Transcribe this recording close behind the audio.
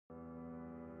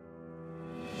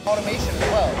automation as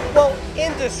well? Well,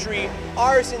 industry,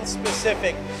 ours in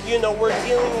specific, you know, we're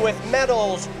dealing with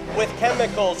metals, with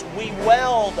chemicals, we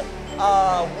weld,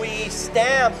 we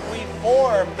stamp, we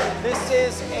form. This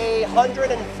is a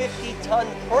 150-ton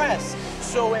press,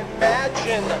 so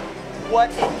imagine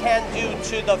what it can do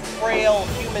to the frail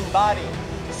human body.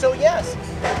 So yes,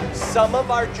 some of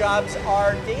our jobs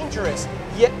are dangerous,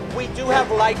 yet we do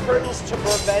have light curtains to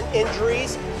prevent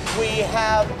injuries. We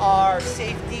have our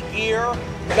safety gear,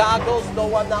 goggles,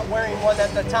 though I'm not wearing one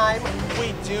at the time.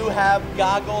 We do have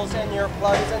goggles and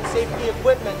earplugs and safety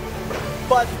equipment,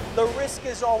 but the risk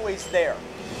is always there,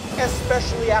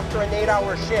 especially after an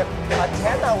 8-hour shift, a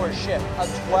 10-hour shift, a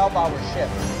 12-hour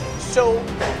shift. So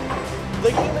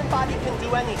the human body can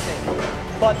do anything,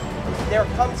 but there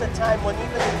comes a time when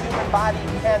even the human body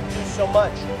can't do so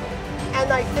much.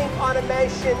 And I think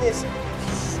automation is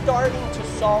starting to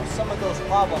solve some of those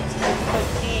problems.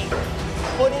 Fatigue,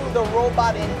 putting the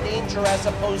robot in danger as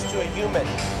opposed to a human.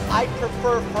 I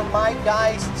prefer for my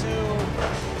guys to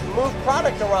move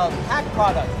product around, pack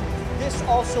product. This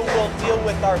also will deal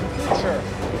with our future.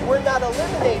 We're not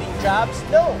eliminating jobs,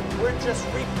 no, we're just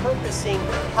repurposing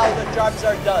how the jobs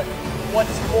are done. What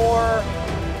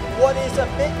is a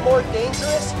bit more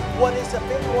dangerous, what is a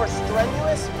bit more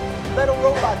strenuous, let a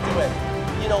robot do it.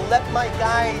 You know, let my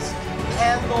guys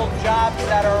handle jobs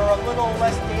that are a little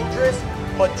less dangerous,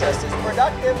 but just as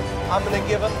productive. I'm gonna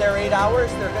give them their 8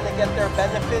 hours, they're gonna get their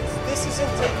benefits. This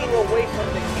isn't taking away from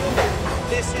the human.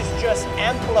 This is just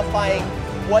amplifying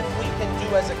what we can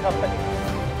do as a company.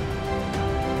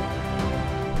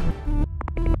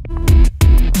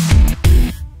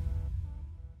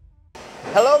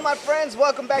 Hello my friends,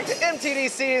 welcome back to MTD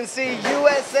CNC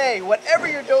USA. Whatever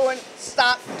you're doing,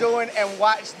 stop doing and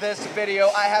watch this video.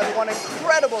 I have one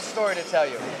incredible story to tell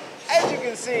you. As you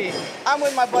can see, I'm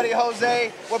with my buddy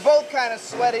Jose. We're both kind of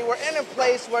sweaty. We're in a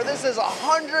place where this is a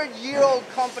 100-year-old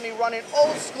company running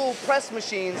old school press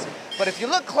machines. But if you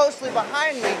look closely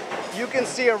behind me, you can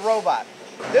see a robot.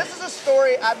 This is a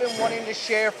story I've been wanting to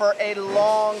share for a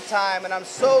long time, and I'm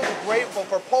so grateful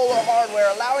for Polar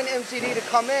Hardware allowing MTD to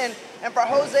come in and for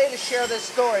Jose to share this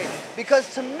story,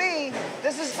 because to me,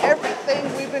 this is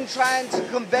everything we've been trying to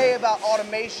convey about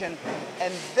automation.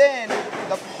 And then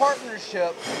the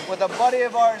partnership with a buddy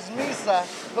of ours, Misa,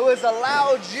 who has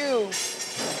allowed you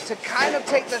to kind of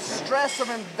take the stress of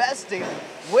investing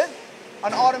with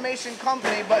an automation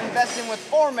company, but investing with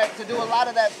Formic to do a lot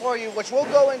of that for you, which we'll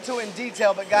go into in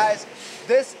detail. But guys,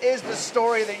 this is the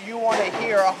story that you want to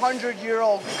hear. A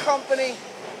 100-year-old company.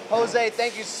 Jose,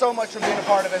 thank you so much for being a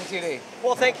part of MTD.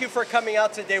 Well, thank you for coming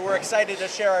out today. We're excited to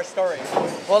share our story.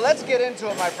 Well, let's get into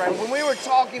it, my friend. When we were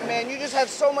talking, man, you just have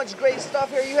so much great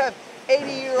stuff here. You have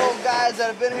 80-year-old guys that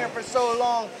have been here for so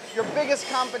long. Your biggest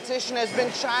competition has been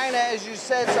China, as you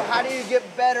said. So how do you get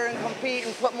better and compete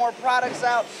and put more products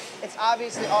out? It's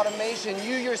obviously automation.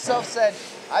 You yourself said,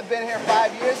 I've been here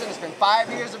 5 years, and it's been 5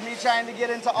 years of me trying to get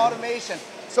into automation.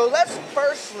 So let's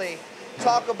firstly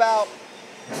talk about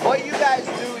what you guys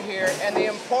do here and the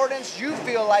importance you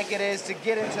feel like it is to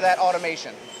get into that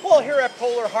automation. Well, here at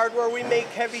Polar Hardware, we make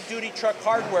heavy-duty truck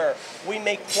hardware. We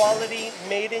make quality,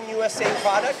 made-in-USA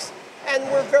products, and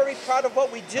we're very proud of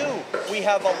what we do. We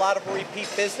have a lot of repeat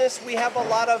business. We have a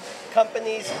lot of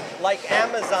companies like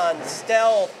Amazon,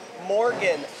 Stealth,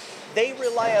 Morgan. They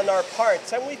rely on our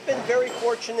parts, and we've been very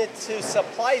fortunate to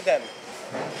supply them.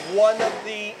 One of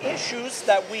the issues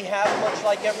that we have, much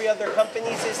like every other company,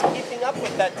 is keeping up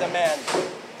with that demand.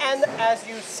 And as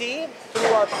you see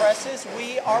through our presses,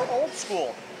 we are old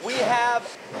school. We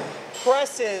have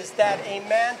presses that a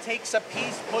man takes a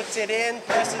piece, puts it in,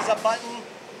 presses a button,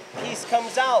 piece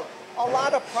comes out. A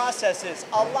lot of processes,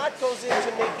 a lot goes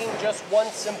into making just one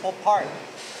simple part.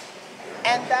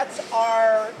 And that's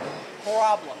our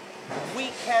problem. We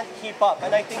can't keep up,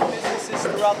 and I think businesses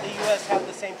throughout the U.S. have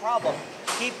the same problem,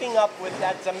 keeping up with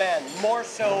that demand, more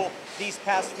so these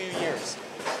past few years.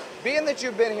 Being that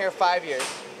you've been here 5 years,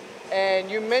 and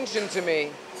you mentioned to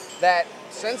me that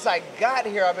since I got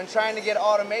here, I've been trying to get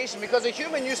automation, because a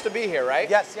human used to be here, right?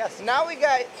 Yes, yes. Now we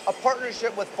got a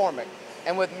partnership with Formic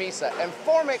and with Misa. And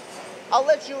Formic, I'll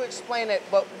let you explain it,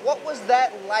 but what was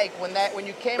that like when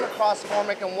you came across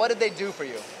Formic, and what did they do for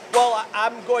you? Well,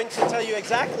 I'm going to tell you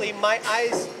exactly. My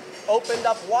eyes opened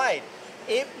up wide.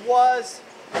 It was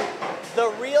the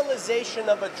realization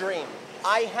of a dream.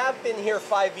 I have been here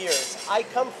 5 years. I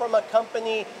come from a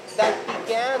company that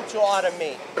began to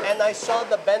automate, and I saw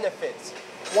the benefits.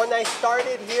 When I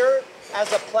started here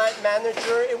as a plant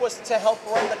manager, it was to help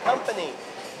run the company.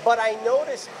 But I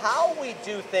noticed how we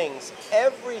do things.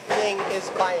 Everything is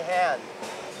by hand.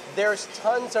 there's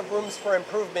tons of rooms for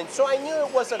improvement. So I knew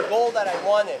it was a goal that I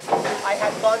wanted. I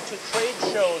had gone to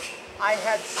trade shows. I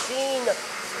had seen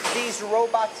these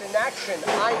robots in action.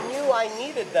 I knew I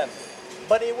needed them.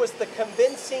 But it was the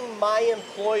convincing my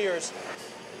employers,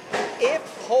 if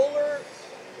Polar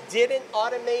didn't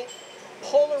automate,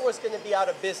 Polar was going to be out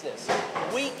of business.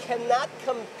 We cannot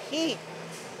compete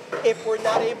if we're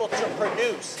not able to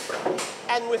produce.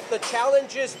 And with the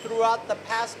challenges throughout the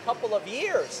past couple of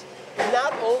years,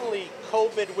 not only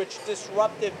COVID, which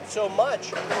disrupted so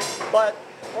much, but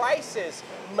prices,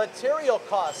 material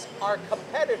costs, our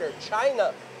competitor,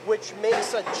 China, which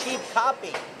makes a cheap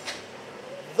copy.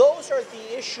 Those are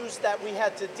the issues that we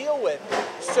had to deal with.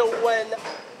 So when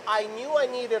I knew I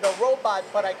needed a robot,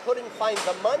 but I couldn't find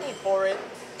the money for it,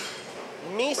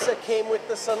 Misa came with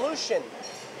the solution.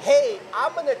 Hey,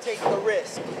 I'm gonna take the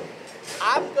risk.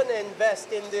 I'm gonna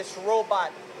invest in this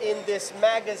robot, in this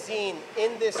magazine,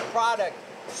 in this product,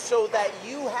 so that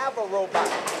you have a robot.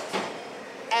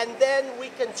 And then we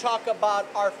can talk about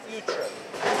our future.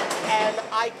 And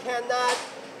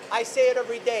I say it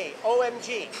every day,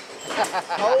 OMG.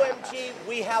 OMG,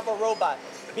 we have a robot.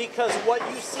 Because what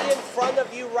you see in front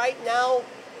of you right now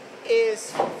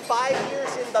is 5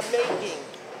 years in the making.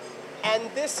 And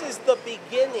this is the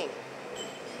beginning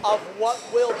of what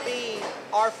will be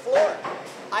our floor.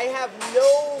 I have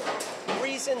no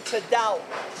reason to doubt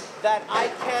that I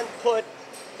can put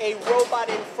a robot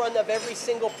in front of every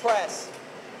single press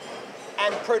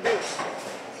and produce.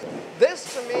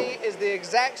 This, to me, is the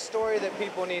exact story that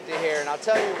people need to hear, and I'll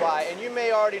tell you why. And you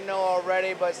may already know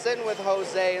already, but sitting with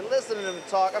Jose and listening to him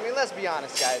talk, I mean, let's be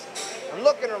honest, guys. I'm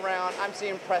looking around, I'm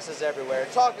seeing presses everywhere.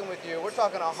 Talking with you, we're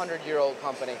talking a 100-year-old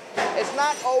company. It's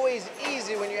not always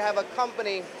easy when you have a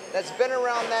company that's been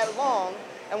around that long,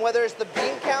 and whether it's the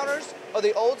bean counters or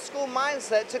the old school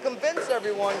mindset, to convince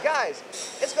everyone, guys,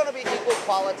 it's gonna be equal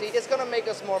quality, it's gonna make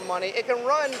us more money, it can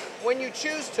run when you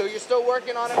choose to, you're still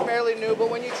working on it fairly new, but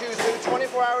when you choose to,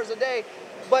 24 hours a day.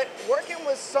 But working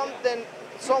with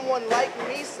someone like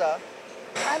Misa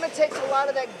kind of takes a lot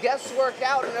of that guesswork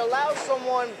out and allows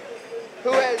someone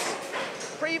who has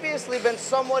previously been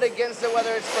somewhat against it,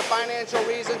 whether it's for financial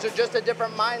reasons or just a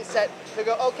different mindset, to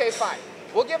go, okay, fine.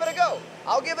 We'll give it a go.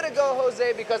 I'll give it a go,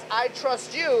 Jose, because I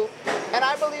trust you and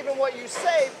I believe in what you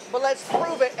say, but let's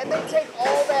prove it. And they take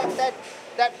all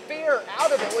that fear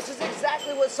out of it, which is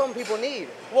exactly what some people need.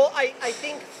 Well, I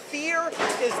think fear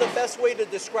is the best way to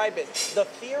describe it. The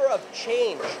fear of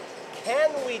change. Can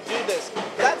we do this?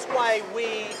 That's why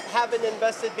we haven't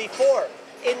invested before.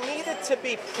 It needed to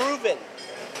be proven,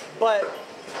 but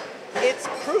it's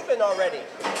proven already.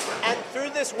 And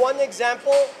through this one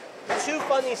example, two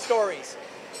funny stories.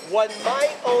 When my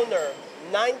owner,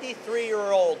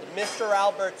 93-year-old Mr.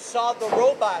 Albert, saw the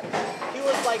robot, he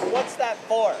was like, what's that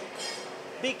for?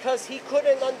 Because he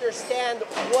couldn't understand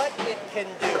what it can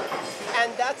do.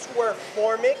 And that's where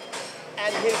Formic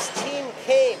and his team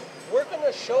came. We're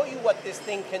gonna show you what this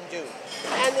thing can do.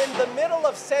 And in the middle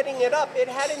of setting it up, it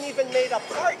hadn't even made a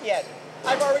part yet.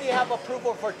 I've already have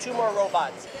approval for 2 more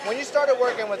robots. When you started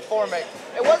working with Formic,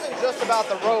 it wasn't just about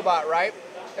the robot, right?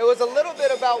 It was a little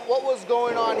bit about what was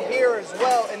going on here as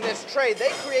well in this trade. They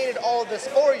created all of this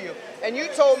for you. And you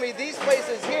told me these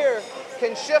places here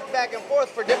can shift back and forth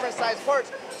for different size parts.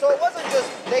 So it wasn't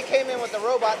just they came in with the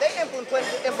robot, they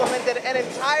implemented an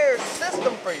entire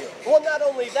system for you. Well, not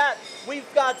only that,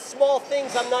 we've got small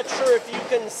things I'm not sure if you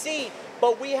can see,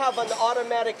 but we have an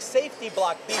automatic safety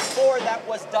block. Before that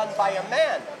was done by a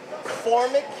man.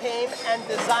 Formic came and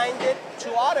designed it to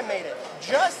automate it.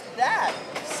 Just that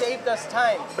saved us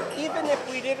time. Even if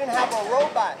we didn't have a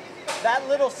robot, that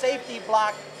little safety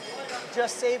block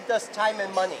just saved us time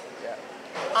and money. Yeah.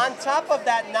 On top of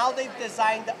that, now they've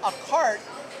designed a cart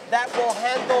that will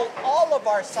handle all of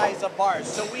our size of bars.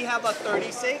 So we have a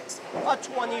 36, a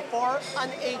 24,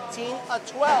 an 18, a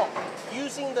 12,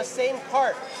 using the same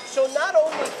cart. So not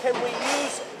only can we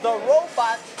use the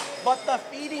robot, but the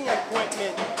feeding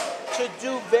equipment to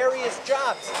do various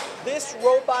jobs. This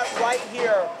robot right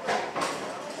here,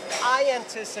 I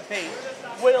anticipate,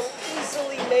 will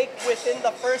easily make within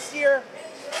the first year,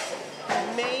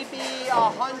 maybe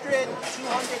 100,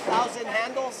 200,000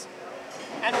 handles.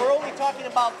 And we're only talking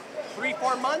about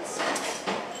 3-4 months.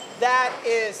 That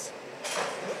is,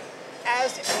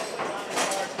 as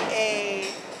a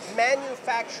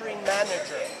manufacturing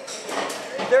manager,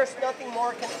 there's nothing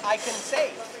more I can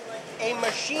say. A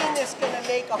machine is going to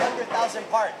make 100,000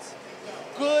 parts.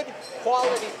 Good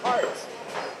quality parts.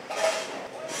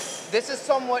 This is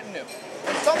somewhat new.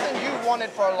 It's something you wanted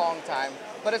for a long time.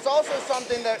 but it's also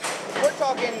something that we're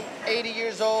talking 80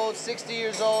 years old, 60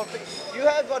 years old. You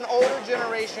have an older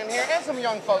generation here and some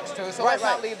young folks too, so let's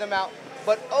not leave them out.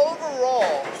 But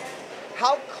overall,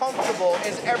 how comfortable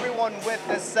is everyone with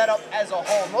this setup as a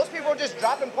whole? Most people are just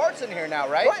dropping parts in here now,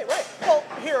 right? Right. Well,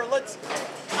 here,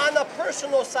 on a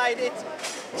personal side,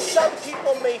 some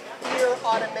people may fear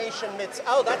automation.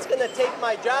 Oh, that's gonna take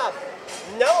my job.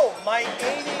 No, my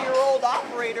 80-year-old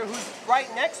operator who's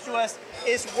right next to us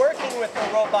is working with a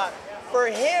robot. For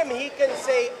him, he can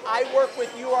say, I work with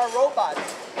UR robots.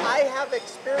 I have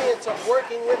experience of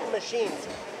working with machines.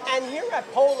 And here at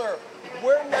Polar,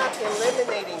 we're not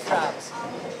eliminating jobs.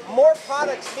 More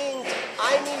products means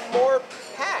I need more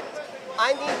packed.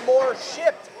 I need more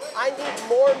shipped. I need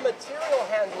more material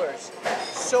handlers.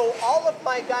 So all of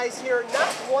my guys here,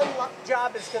 not one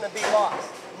job is going to be lost.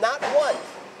 Not one.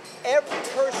 Every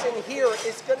person here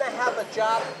is going to have a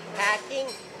job packing,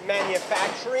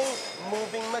 manufacturing,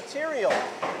 moving material.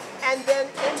 And then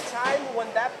in time,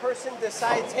 when that person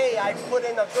decides, hey, I put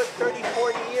in a good 30,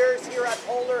 40 years here at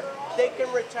Polar, they can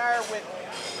retire with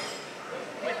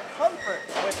comfort,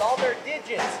 with all their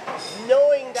digits,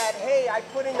 knowing that, hey, I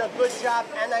put in a good job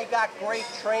and I got great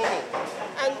training.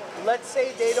 And let's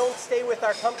say they don't stay with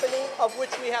our company, of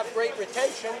which we have great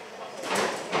retention.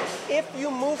 If you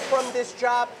move from this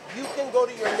job, you can go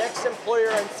to your next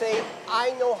employer and say,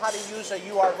 I know how to use a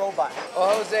UR robot.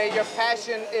 Well, Jose, your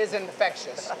passion is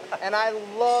infectious, and I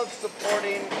love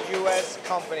supporting U.S.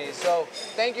 companies. So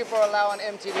thank you for allowing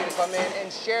MTD to come in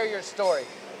and share your story.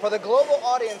 For the global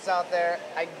audience out there,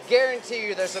 I guarantee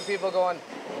you there's some people going,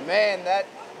 man, that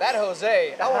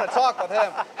Jose, I want to talk with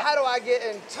him. How do I get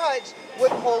in touch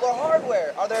with Polar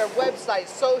Hardware? Are there websites,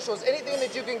 socials, anything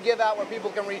that you can give out where people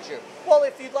can reach you? Well,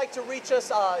 if you'd like to reach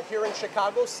us here in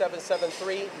Chicago,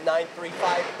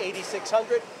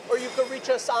 773-935-8600, or you can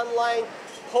reach us online,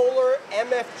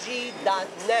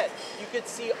 polarmfg.net. You could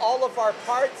see all of our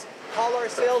parts, call our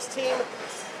sales team,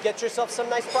 get yourself some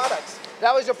nice products.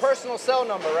 That was your personal cell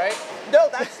number, right? No,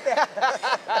 that's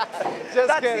Just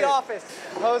that's kidding. the office.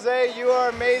 Jose, you are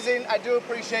amazing. I do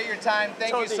appreciate your time.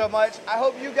 Thank you so much. I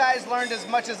hope you guys learned as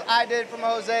much as I did from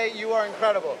Jose. You are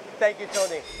incredible. Thank you,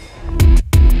 Tony.